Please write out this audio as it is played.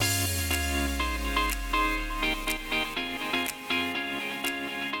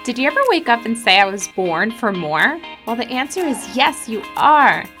Did you ever wake up and say I was born for more? Well, the answer is yes, you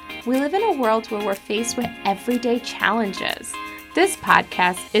are. We live in a world where we're faced with everyday challenges. This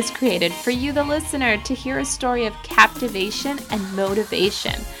podcast is created for you, the listener, to hear a story of captivation and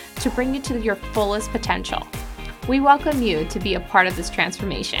motivation to bring you to your fullest potential. We welcome you to be a part of this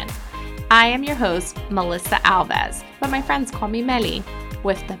transformation. I am your host, Melissa Alves, but my friends call me Meli,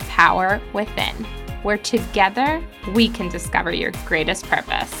 with the power within, where together we can discover your greatest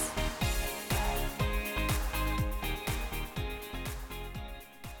purpose.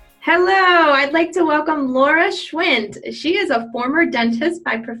 Hello, I'd like to welcome Laura Schwindt. She is a former dentist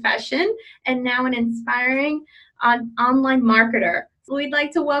by profession and now an inspiring online marketer. So we'd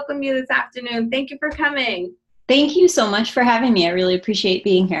like to welcome you this afternoon. Thank you for coming. Thank you so much for having me. I really appreciate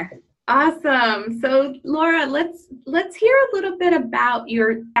being here. Awesome. So Laura, let's hear a little bit about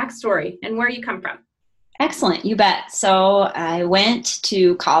your backstory and where you come from. Excellent. You bet. So I went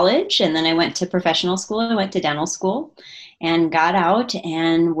to college and then I went to professional school. I went to dental school and got out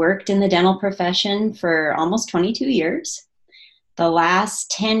and worked in the dental profession for almost 22 years. The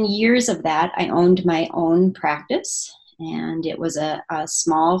last 10 years of that, I owned my own practice, and it was a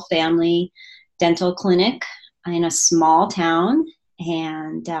small family dental clinic in a small town,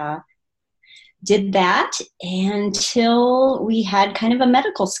 and did that until we had kind of a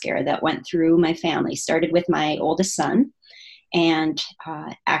medical scare that went through my family. Started with my oldest son, and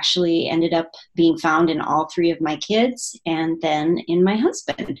actually ended up being found in all three of my kids and then in my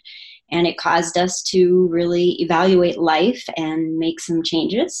husband. And it caused us to really evaluate life and make some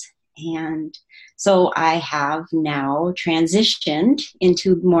changes. And so I have now transitioned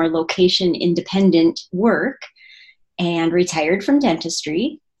into more location-independent work and retired from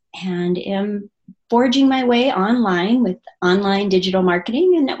dentistry, and am forging my way online with online digital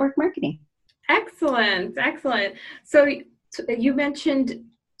marketing and network marketing. Excellent, excellent. So you mentioned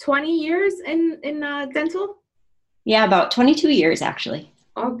 20 years in dental? Yeah, about 22 years actually.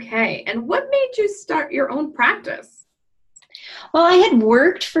 Okay, and what made you start your own practice? Well, I had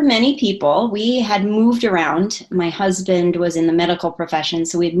worked for many people. We had moved around. My husband was in the medical profession,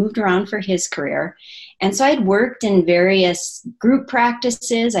 so we had moved around for his career. And so I had worked in various group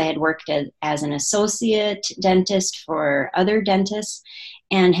practices. I had worked as an associate dentist for other dentists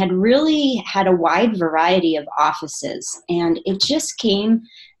and had really had a wide variety of offices. And it just came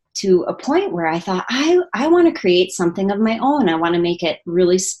to a point where I thought, I want to create something of my own. I want to make it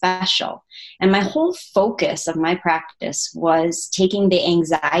really special. And my whole focus of my practice was taking the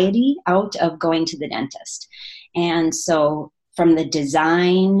anxiety out of going to the dentist. And so from the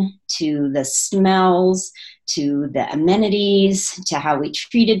design to the smells to the amenities to how we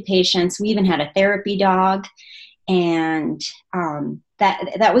treated patients, we even had a therapy dog. And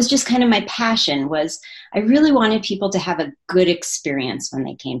that was just kind of my passion. Was I really wanted people to have a good experience when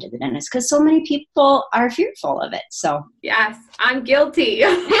they came to the dentist, because so many people are fearful of it. So yes, I'm guilty.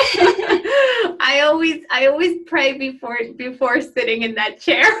 I always pray before sitting in that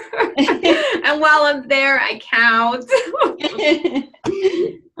chair, and while I'm there, I count.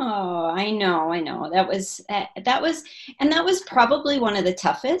 Oh, I know. That was probably one of the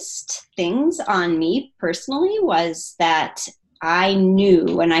toughest things on me personally, was that I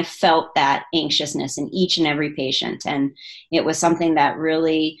knew and I felt that anxiousness in each and every patient. And it was something that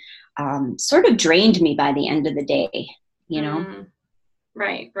really sort of drained me by the end of the day, you know?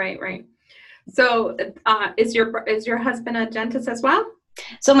 Right. So is your husband a dentist as well?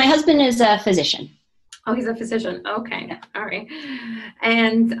 So my husband is a physician. Oh, he's a physician. Okay. Yeah. All right.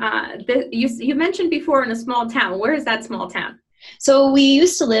 And you mentioned before in a small town. Where is that small town? So we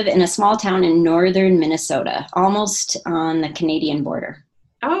used to live in a small town in northern Minnesota, almost on the Canadian border.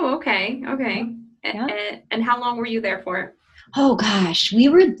 Oh, okay. Yeah. And how long were you there for? Oh, gosh. We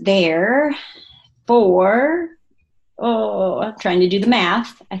were there for, I'm trying to do the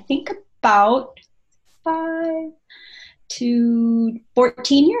math. I think about 5 to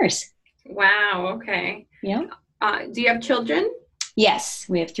 14 years. Wow. Okay. Yeah. Do you have children? Yes,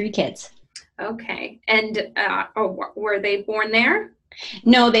 we have 3 kids. Okay. And were they born there?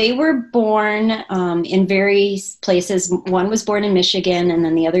 No, they were born in various places. One was born in Michigan, and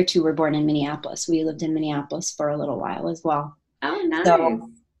then the other 2 were born in Minneapolis. We lived in Minneapolis for a little while as well. Oh, nice. So,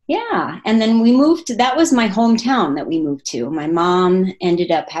 yeah. And then we moved that was my hometown that we moved to. My mom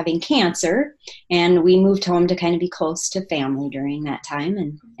ended up having cancer, and we moved home to kind of be close to family during that time,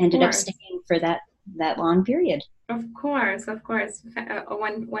 and ended up staying for that long period. Of course.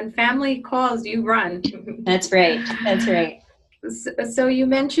 When family calls, you run. That's right. So you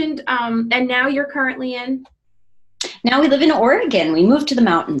mentioned, and now you're currently in? Now we live in Oregon. We moved to the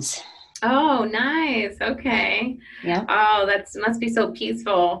mountains. Oh, nice. Okay. Yeah, Oh, must be so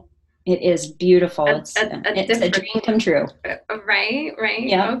peaceful. it is beautiful. A It's a different, dream come true. right, right.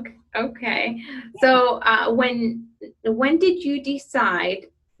 Yeah. Okay. Okay. So, when did you decide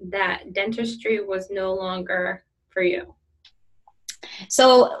that dentistry was no longer for you?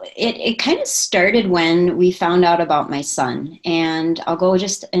 So it kind of started when we found out about my son, and I'll go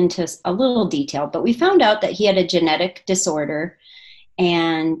just into a little detail, but we found out that he had a genetic disorder,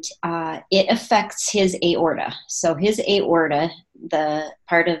 and it affects his aorta. So his aorta, the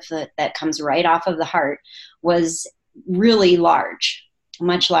part of that comes right off of the heart, was really large,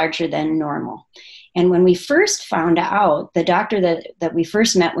 much larger than normal. And when we first found out, the doctor that we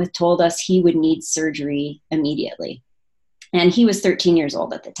first met with told us he would need surgery immediately. And he was 13 years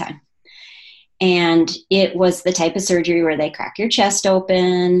old at the time. And it was the type of surgery where they crack your chest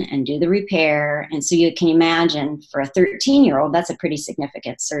open and do the repair. And so you can imagine for a 13-year-old, that's a pretty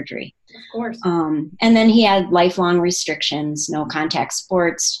significant surgery. Of course. And then he had lifelong restrictions, no contact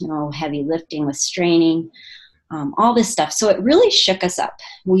sports, no heavy lifting with straining, all this stuff. So it really shook us up.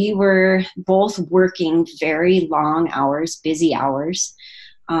 We were both working very long hours, busy hours.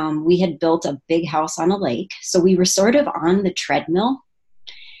 We had built a big house on a lake. So we were sort of on the treadmill.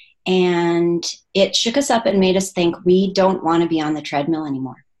 And it shook us up and made us think we don't want to be on the treadmill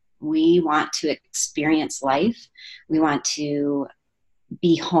anymore. We want to experience life. We want to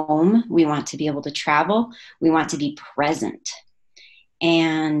be home. We want to be able to travel. We want to be present.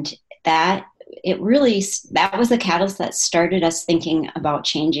 And that was the catalyst that started us thinking about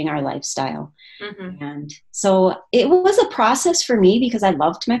changing our lifestyle. Mm-hmm. And so it was a process for me because I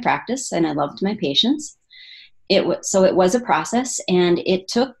loved my practice and I loved my patients. So it was a process, and it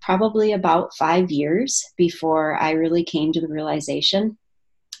took probably about 5 years before I really came to the realization.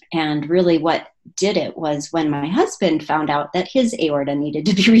 And really what did it was when my husband found out that his aorta needed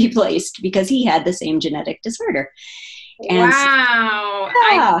to be replaced because he had the same genetic disorder. And wow.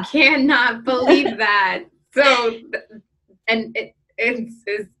 So, yeah. I cannot believe that. So, and is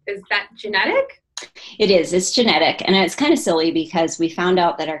that genetic? It is. It's genetic. And it's kind of silly because we found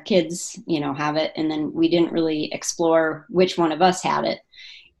out that our kids, have it. And then we didn't really explore which one of us had it.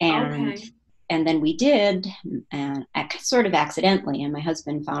 And then we did, and sort of accidentally. And my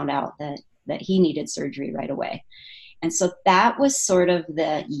husband found out that he needed surgery right away. And so that was sort of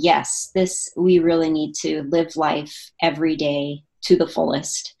we really need to live life every day to the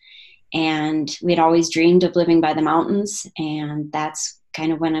fullest. And we'd always dreamed of living by the mountains. And that's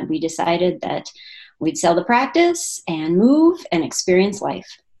kind of when we decided that we'd sell the practice and move and experience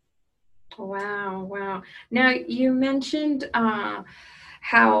life. Wow. Wow. Now you mentioned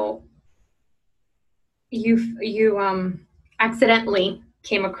how you accidentally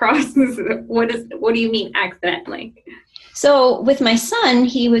came across this. What do you mean accidentally? So with my son,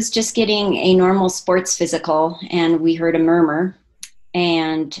 he was just getting a normal sports physical, and we heard a murmur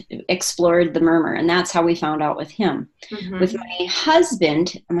and explored the murmur. And that's how we found out with him. Mm-hmm. With my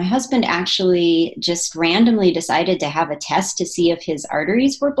husband actually just randomly decided to have a test to see if his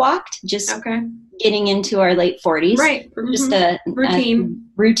arteries were blocked, just getting into our late 40s. Right. Mm-hmm. Just a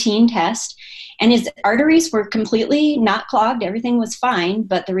routine test. And his arteries were completely not clogged. Everything was fine.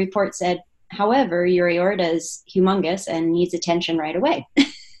 But the report said, however, your aorta is humongous and needs attention right away.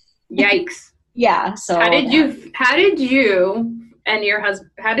 Yikes. Yeah. So how did you and your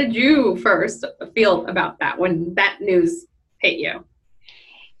husband, how did you first feel about that when that news hit you?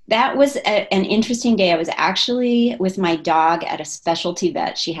 That was an interesting day. I was actually with my dog at a specialty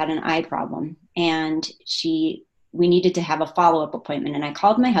vet. She had an eye problem, and we needed to have a follow-up appointment. And I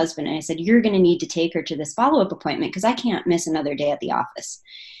called my husband and I said, you're going to need to take her to this follow-up appointment because I can't miss another day at the office.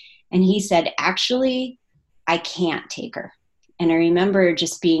 And he said, actually, I can't take her. And I remember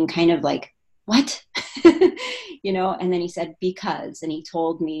just being kind of like, what? And then he said, because, and he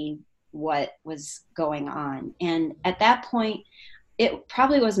told me what was going on. And at that point, it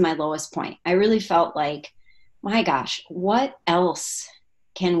probably was my lowest point. I really felt like, my gosh, what else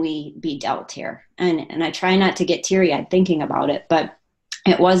can we be dealt here? And I try not to get teary-eyed thinking about it, but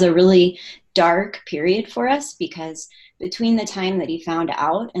it was a really dark period for us because between the time that he found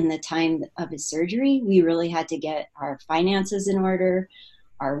out and the time of his surgery, we really had to get our finances in order,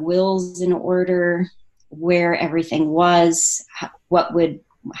 our wills in order, where everything was,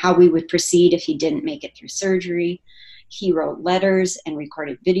 how we would proceed if he didn't make it through surgery. He wrote letters and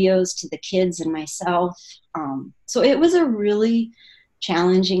recorded videos to the kids and myself. So it was a really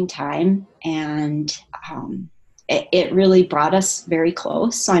challenging time, and it really brought us very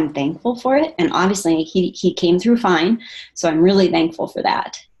close. So I'm thankful for it. And obviously he came through fine. So I'm really thankful for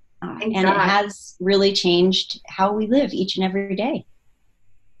that. And it has really changed how we live each and every day.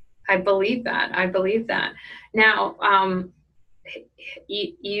 I believe that. I believe that. Now,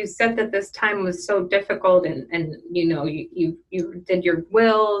 you said that this time was so difficult, and you did your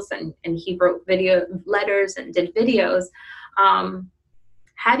wills, and he wrote video letters and did videos.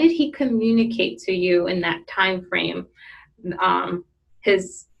 How did he communicate to you in that time frame?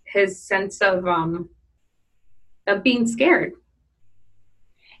 His sense of being scared.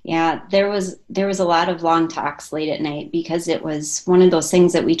 Yeah, there was a lot of long talks late at night because it was one of those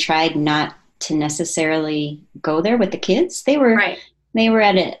things that we tried not to necessarily go there with the kids. They were Right. they were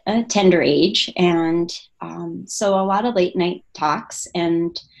at a tender age, and so a lot of late night talks.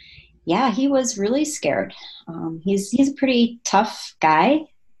 And yeah, he was really scared. He's a pretty tough guy,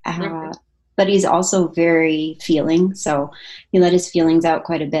 but he's also very feeling. So he let his feelings out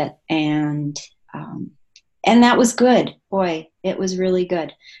quite a bit, and that was good. Boy, it was really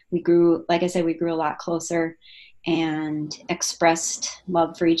good. We grew, like I said, we grew a lot closer and expressed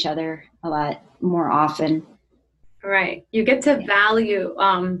love for each other a lot more often. Right. You get to value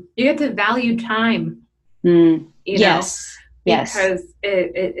time. Yes. Yes. Because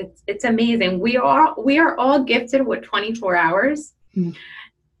it's amazing. We are all gifted with 24 hours.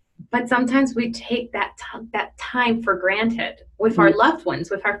 But sometimes we take that time for granted with our loved ones,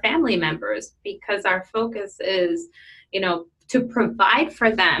 with our family members, because our focus is, to provide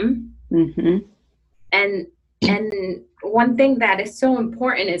for them. Mm-hmm. And one thing that is so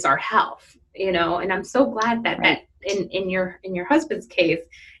important is our health, and I'm so glad that in your husband's case,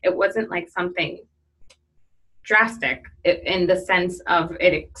 it wasn't like something drastic in the sense of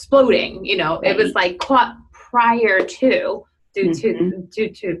it exploding. It was like caught prior to. Due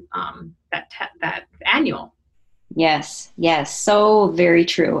to that annual. Yes, so very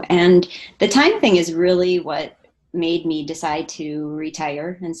true. And the time thing is really what made me decide to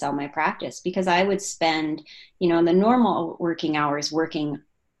retire and sell my practice, because I would spend, the normal working hours working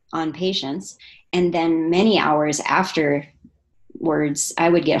on patients, and then many hours afterwards, I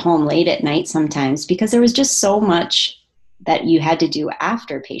would get home late at night sometimes because there was just so much that you had to do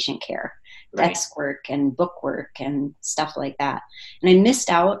after patient care. Desk work and book work and stuff like that. And I missed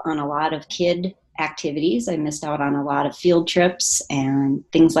out on a lot of kid activities. I missed out on a lot of field trips and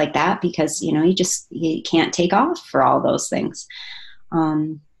things like that because, you can't take off for all those things.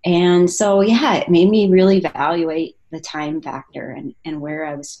 And so, it made me really evaluate the time factor and where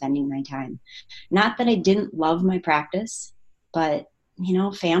I was spending my time. Not that I didn't love my practice, but,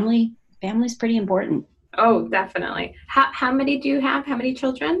 family's pretty important. Oh, definitely. How many do you have? How many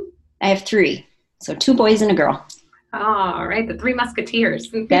children? I have 3. So 2 boys and a girl. Oh, right. The 3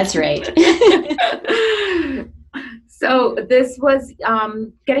 Musketeers. That's right. So this was,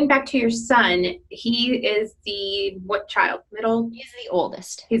 getting back to your son, he is what child? Middle? He's the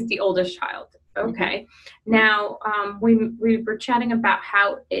oldest. He's the oldest child. Okay. Mm-hmm. Now, we were chatting about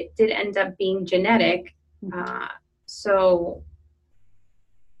how it did end up being genetic. So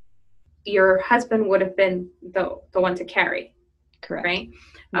your husband would have been the one to carry. Correct. Right?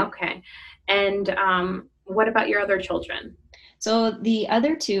 Yeah. Okay. And what about your other children? So the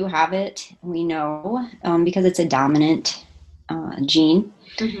other 2 have it, we know, because it's a dominant gene.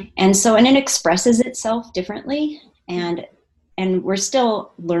 Mm-hmm. And it expresses itself differently. And we're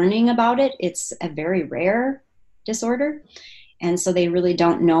still learning about it. It's a very rare disorder. And so they really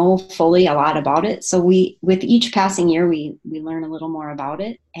don't know fully a lot about it. So with each passing year, we learn a little more about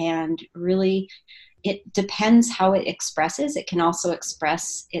it. And really, it depends how it expresses. It can also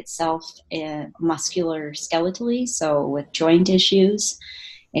express itself muscular skeletally. So with joint issues,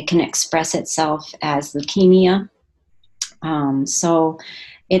 it can express itself as leukemia. So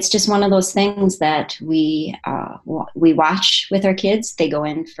it's just one of those things that we watch with our kids. They go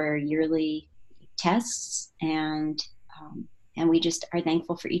in for yearly tests, and we just are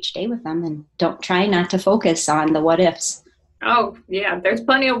thankful for each day with them and don't try not to focus on the what ifs. Oh, yeah, there's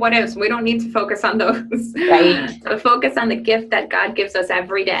plenty of what ifs. We don't need to focus on those. Right. So focus on the gift that God gives us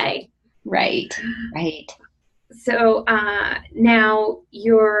every day. Right. So now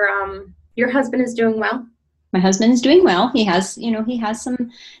your husband is doing well? My husband is doing well. He has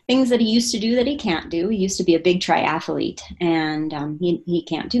some things that he used to do that he can't do. He used to be a big triathlete, and he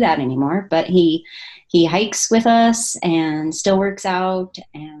can't do that anymore. But he hikes with us and still works out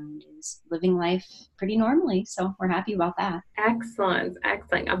and is living life pretty normally. So we're happy about that. Excellent.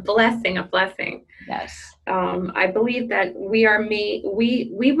 A blessing. Yes. I believe that we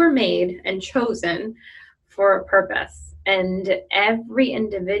were made and chosen for a purpose, and every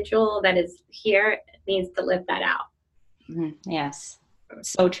individual that is here needs to live that out. Mm-hmm. Yes.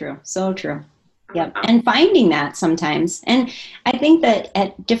 So true. Yep. And finding that sometimes. And I think that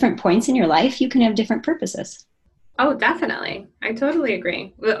at different points in your life, you can have different purposes. Oh, definitely. I totally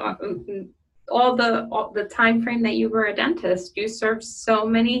agree. All the time frame that you were a dentist, you served so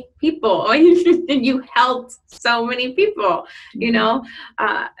many people, and you helped so many people. You Mhm. know,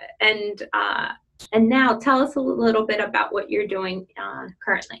 uh, and and now tell us a little bit about what you're doing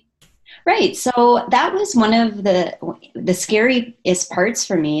currently. Right. So that was one of the scariest parts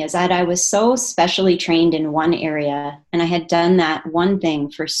for me, is that I was so specially trained in one area and I had done that one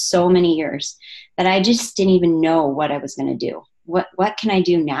thing for so many years that I just didn't even know what I was going to do. What can I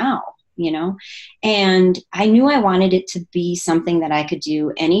do now? You know? And I knew I wanted it to be something that I could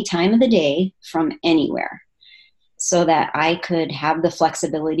do any time of the day from anywhere, so that I could have the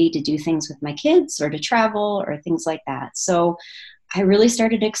flexibility to do things with my kids or to travel or things like that. So I really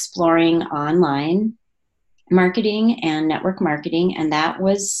started exploring online marketing and network marketing, and that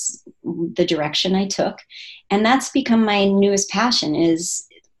was the direction I took. And that's become my newest passion, is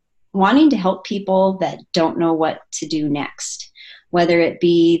wanting to help people that don't know what to do next, whether it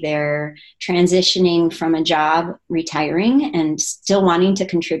be they're transitioning from a job, retiring and still wanting to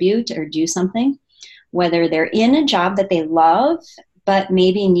contribute or do something, whether they're in a job that they love but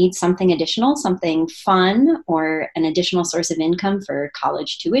maybe need something additional, something fun, or an additional source of income for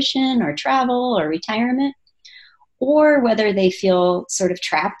college tuition or travel or retirement, or whether they feel sort of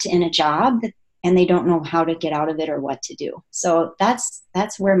trapped in a job and they don't know how to get out of it or what to do. So that's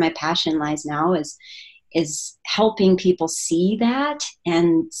where my passion lies now, is helping people see that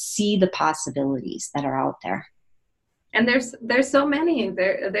and see the possibilities that are out there. And there's so many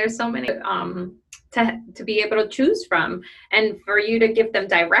there's so many to be able to choose from, and for you to give them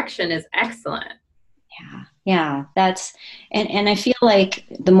direction is excellent. Yeah. Yeah. And I feel like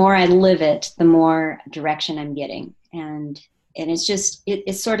the more I live it, the more direction I'm getting. And it's just,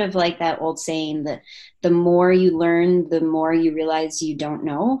 it's sort of like that old saying that the more you learn, the more you realize you don't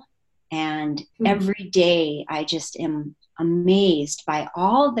know. And every day I just am amazed by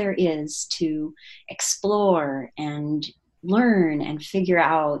all there is to explore and learn and figure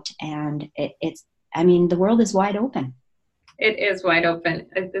out. And I mean, the world is wide open. It is wide open.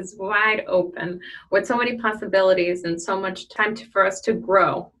 It is wide open with so many possibilities and so much time for us to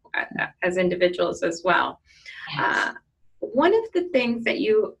grow as individuals as well. Yes. Uh, One of the things that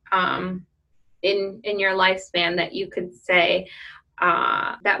you in your lifespan that you could say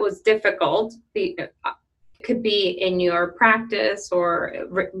that was difficult, could be in your practice or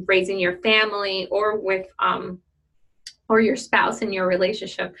raising your family or with or your spouse in your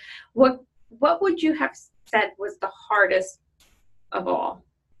relationship. What would you have said was the hardest of all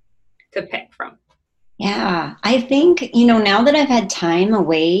to pick from? Yeah, I think, now that I've had time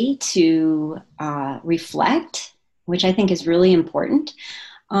away to reflect, which I think is really important,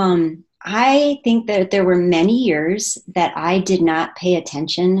 I think that there were many years that I did not pay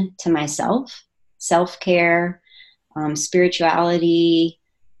attention to myself, self-care, spirituality,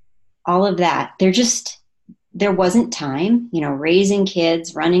 all of that. There wasn't time, raising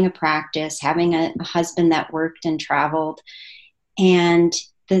kids, running a practice, having a husband that worked and traveled. And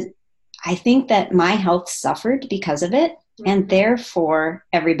I think that my health suffered because of it. And therefore,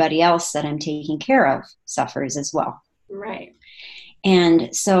 everybody else that I'm taking care of suffers as well. Right.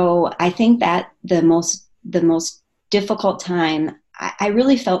 And so I think that the most difficult time, I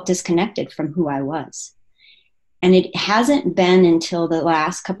really felt disconnected from who I was. And it hasn't been until the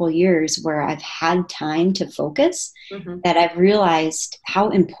last couple of years where I've had time to focus that I've realized how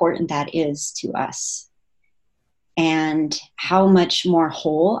important that is to us, and how much more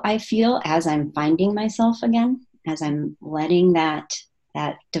whole I feel as I'm finding myself again, as I'm letting that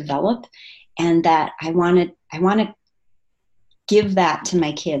develop, and that I want to give that to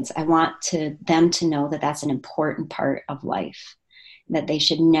my kids. I want them to know that that's an important part of life, that they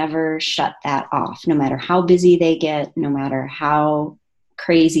should never shut that off, no matter how busy they get, no matter how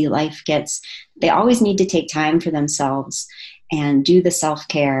crazy life gets. They always need to take time for themselves and do the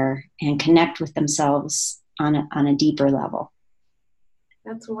self-care and connect with themselves on a deeper level.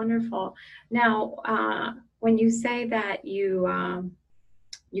 That's wonderful. Now, when you say that you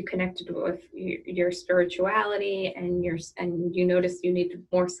connected with your spirituality and you noticed you needed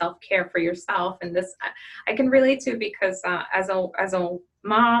more self-care for yourself, and this I can relate to, because as a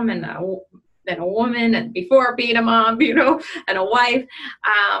mom and a woman, and before being a mom, and a wife,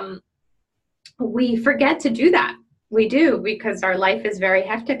 um, we forget to do that. We do, because our life is very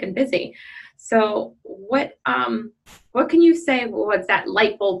hectic and busy. So what can you say was that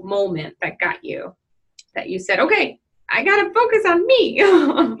light bulb moment that got you, that you said, okay, I got to focus on me?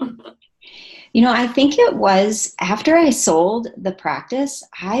 I think it was after I sold the practice,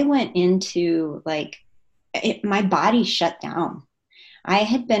 I went into my body shut down. I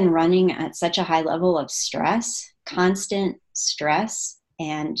had been running at such a high level of stress constant stress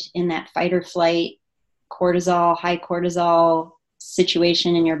and in that fight or flight cortisol, high cortisol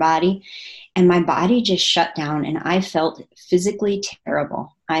situation in your body. And my body just shut down and I felt physically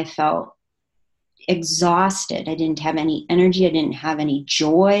terrible. I felt exhausted. I didn't have any energy. I didn't have any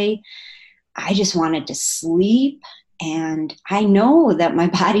joy. I just wanted to sleep. And I know that my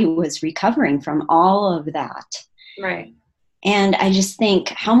body was recovering from all of that. Right. And I just think,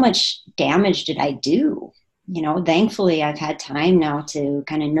 how much damage did I do? You know, thankfully I've had time now to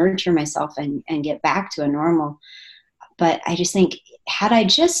kind of nurture myself and get back to a normal. But I just think, had I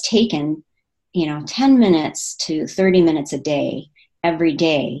just taken, 10 minutes to 30 minutes a day, every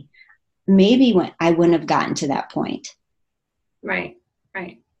day, maybe when I wouldn't have gotten to that point. Right.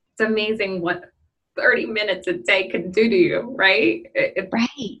 Right. It's amazing what 30 minutes a day can do to you, right?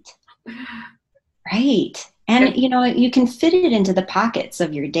 Right. Right. And, you can fit it into the pockets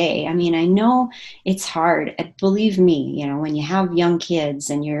of your day. I mean, I know it's hard. Believe me, when you have young kids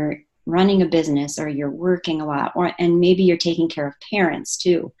and you're running a business or you're working a lot, and maybe you're taking care of parents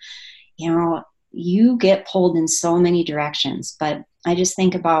too, you get pulled in so many directions. But I just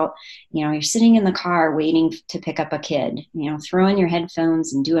think about, you're sitting in the car waiting to pick up a kid, throw in your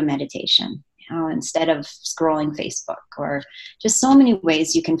headphones and do a meditation. Instead of scrolling Facebook, or just so many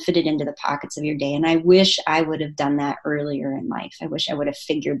ways you can fit it into the pockets of your day. And I wish I would have done that earlier in life. I wish I would have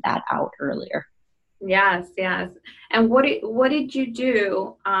figured that out earlier. Yes, yes. And what did you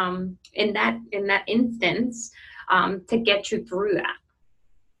do in that instance to get you through that?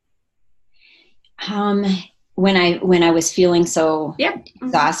 When I was feeling so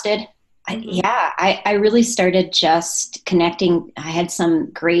exhausted. I really started just connecting. I had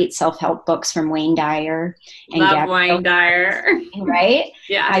some great self-help books from Wayne Dyer. Love Wayne Dyer. Right?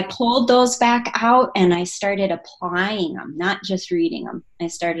 Yeah. I pulled those back out and I started applying them, not just reading them. I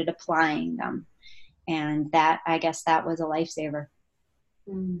started applying them. And I guess that was a lifesaver.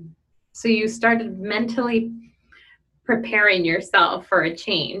 So you started mentally preparing yourself for a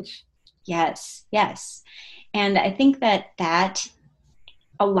change. Yes. And I think that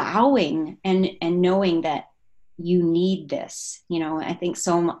allowing and knowing that you need this, I think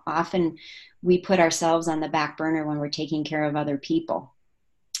so often we put ourselves on the back burner when we're taking care of other people.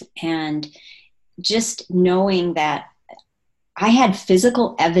 And just knowing that I had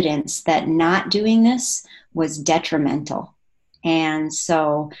physical evidence that not doing this was detrimental. And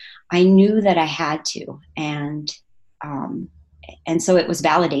so I knew that I had to. And so it was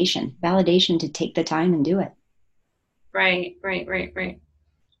validation to take the time and do it. Right.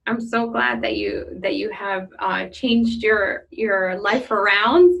 I'm so glad that you have changed your life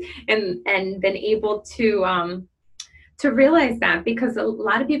around and been able to realize that, because a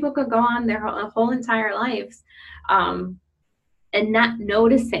lot of people could go on their whole entire lives and not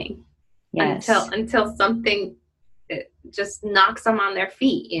noticing until something just knocks them on their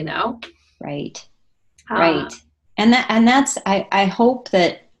feet, Right. And that's I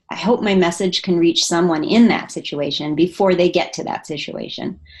hope my message can reach someone in that situation before they get to that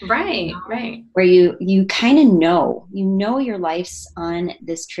situation. Right. Where you kind of know your life's on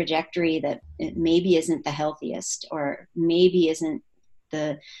this trajectory that it maybe isn't the healthiest, or maybe isn't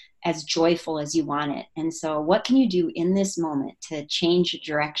as joyful as you want it. And so what can you do in this moment to change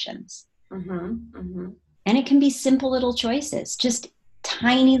directions? And it can be simple little choices, just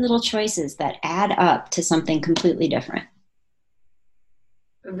tiny little choices that add up to something completely different.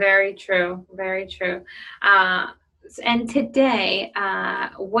 Very true. And today,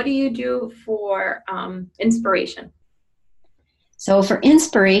 what do you do for inspiration? So for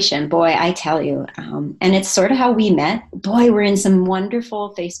inspiration, boy, I tell you, and it's sort of how we met. Boy, we're in some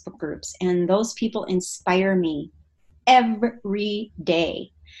wonderful Facebook groups, and those people inspire me every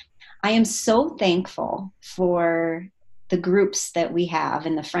day. I am so thankful for the groups that we have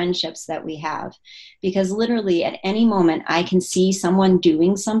and the friendships that we have, because literally at any moment I can see someone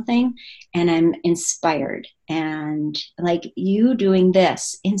doing something and I'm inspired. And like, you doing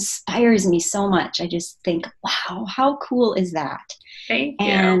this inspires me so much. I just think, wow, how cool is that? Thank you.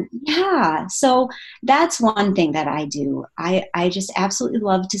 And so that's one thing that I do. I just absolutely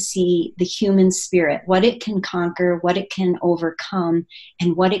love to see the human spirit, what it can conquer, what it can overcome,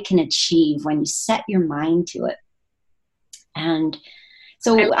 and what it can achieve when you set your mind to it. And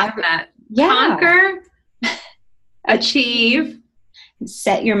so I love that. Conquer, achieve,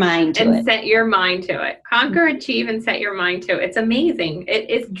 set your mind to it. Set your mind to it. Conquer, achieve, and set your mind to it. It's amazing. It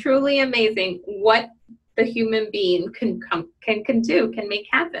is truly amazing what the human being can do, can make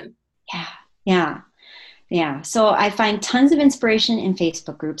happen. Yeah. Yeah. So I find tons of inspiration in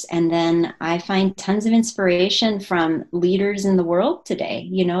Facebook groups. And then I find tons of inspiration from leaders in the world today,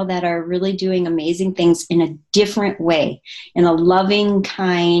 that are really doing amazing things in a different way, in a loving,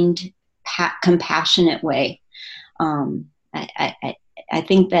 kind, compassionate way. Um, I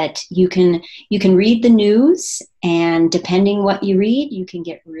think that you can read the news, and depending what you read, you can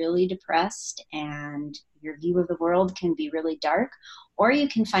get really depressed and your view of the world can be really dark, or you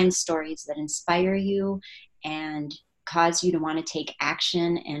can find stories that inspire you and cause you to want to take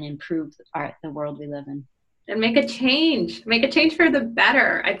action and improve the world we live in. And make a change for the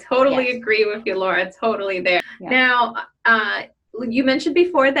better. I totally agree with you, Laura. Totally there. Yeah. Now, you mentioned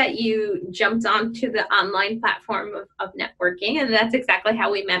before that you jumped onto the online platform of networking, and that's exactly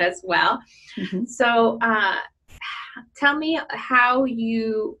how we met as well. Mm-hmm. So tell me how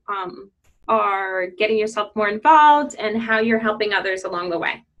you are getting yourself more involved and how you're helping others along the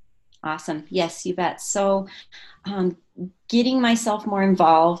way. Awesome. Yes, you bet. So getting myself more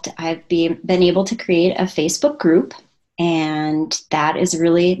involved, I've been able to create a Facebook group, and that has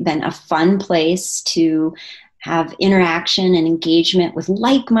really been a fun place to have interaction and engagement with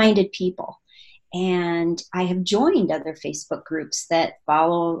like-minded people. And I have joined other Facebook groups that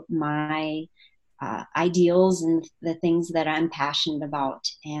follow my ideals and the things that I'm passionate about.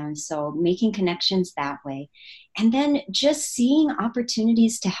 And so making connections that way. And then just seeing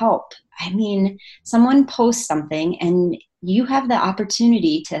opportunities to help. I mean, someone posts something and you have the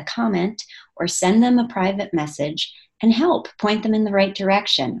opportunity to comment or send them a private message and help point them in the right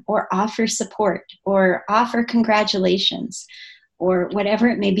direction, or offer support, or offer congratulations, or whatever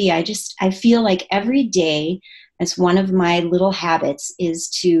it may be. I feel like every day, as one of my little habits, is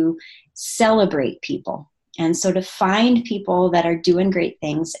to celebrate people. And so to find people that are doing great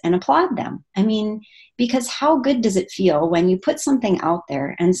things and applaud them. I mean, because how good does it feel when you put something out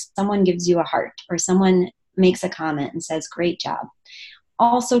there and someone gives you a heart, or someone makes a comment and says, great job.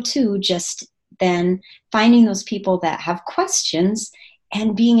 Also, too, just then finding those people that have questions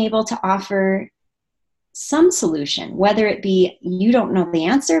and being able to offer some solution, whether it be you don't know the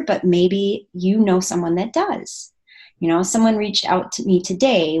answer, but maybe you know someone that does. Someone reached out to me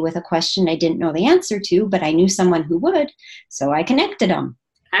today with a question I didn't know the answer to, but I knew someone who would, so I connected them.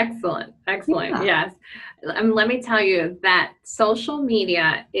 Excellent. Yeah. Yes. Let me tell you that social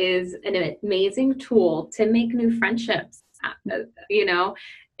media is an amazing tool to make new friendships,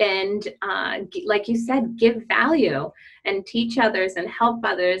 and like you said, give value and teach others and help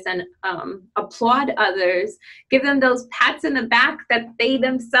others and applaud others, give them those pats in the back that they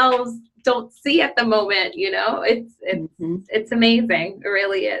themselves don't see at the moment. It's amazing. It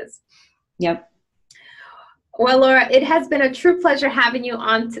really is. Yep. Well, Laura, it has been a true pleasure having you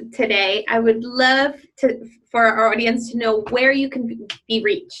on today. I would love for our audience to know where you can be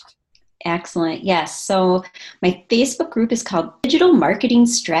reached. Excellent. Yes. So my Facebook group is called Digital Marketing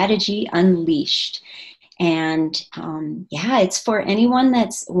Strategy Unleashed. And it's for anyone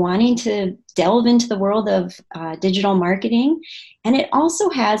that's wanting to delve into the world of digital marketing. And it also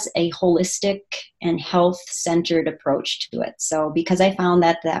has a holistic and health-centered approach to it. So because I found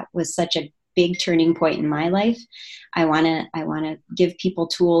that was such a big turning point in my life, I want to give people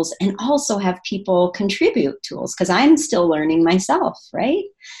tools and also have people contribute tools, because I'm still learning myself, right?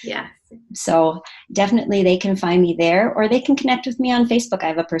 Yeah. So definitely they can find me there, or they can connect with me on Facebook. I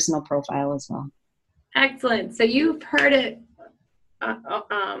have a personal profile as well. Excellent. So you've heard it,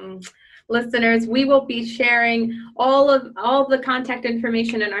 listeners. We will be sharing all the contact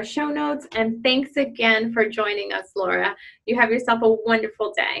information in our show notes. And thanks again for joining us, Laura. You have yourself a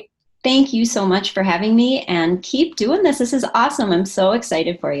wonderful day. Thank you so much for having me, and keep doing this. This is awesome. I'm so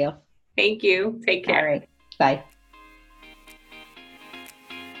excited for you. Thank you. Take care. All right. Bye.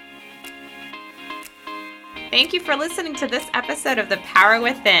 Thank you for listening to this episode of The Power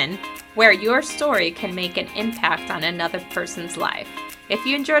Within, where your story can make an impact on another person's life. If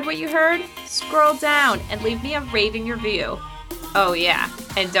you enjoyed what you heard, scroll down and leave me a raving review. Oh yeah,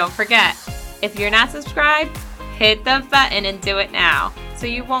 and don't forget, if you're not subscribed, hit the button and do it now, so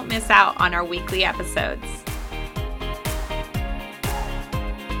you won't miss out on our weekly episodes.